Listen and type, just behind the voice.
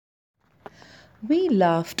We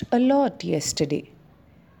laughed a lot yesterday.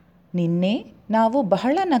 ನಿನ್ನೆ ನಾವು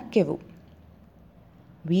ಬಹಳ ನಕ್ಕೆವು.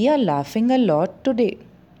 We are laughing a lot today.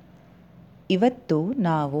 ಇವತ್ತು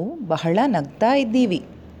ನಾವು ಬಹಳ ನಗ್ತಾ ಇದ್ದೀವಿ.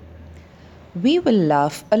 We will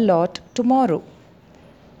laugh a lot tomorrow.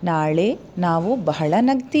 ನಾಳೆ ನಾವು ಬಹಳ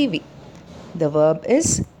ನಗ್ತೀವಿ. The verb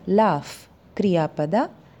is laugh. ಕ್ರಿಯಾಪದ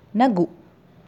ನಗು.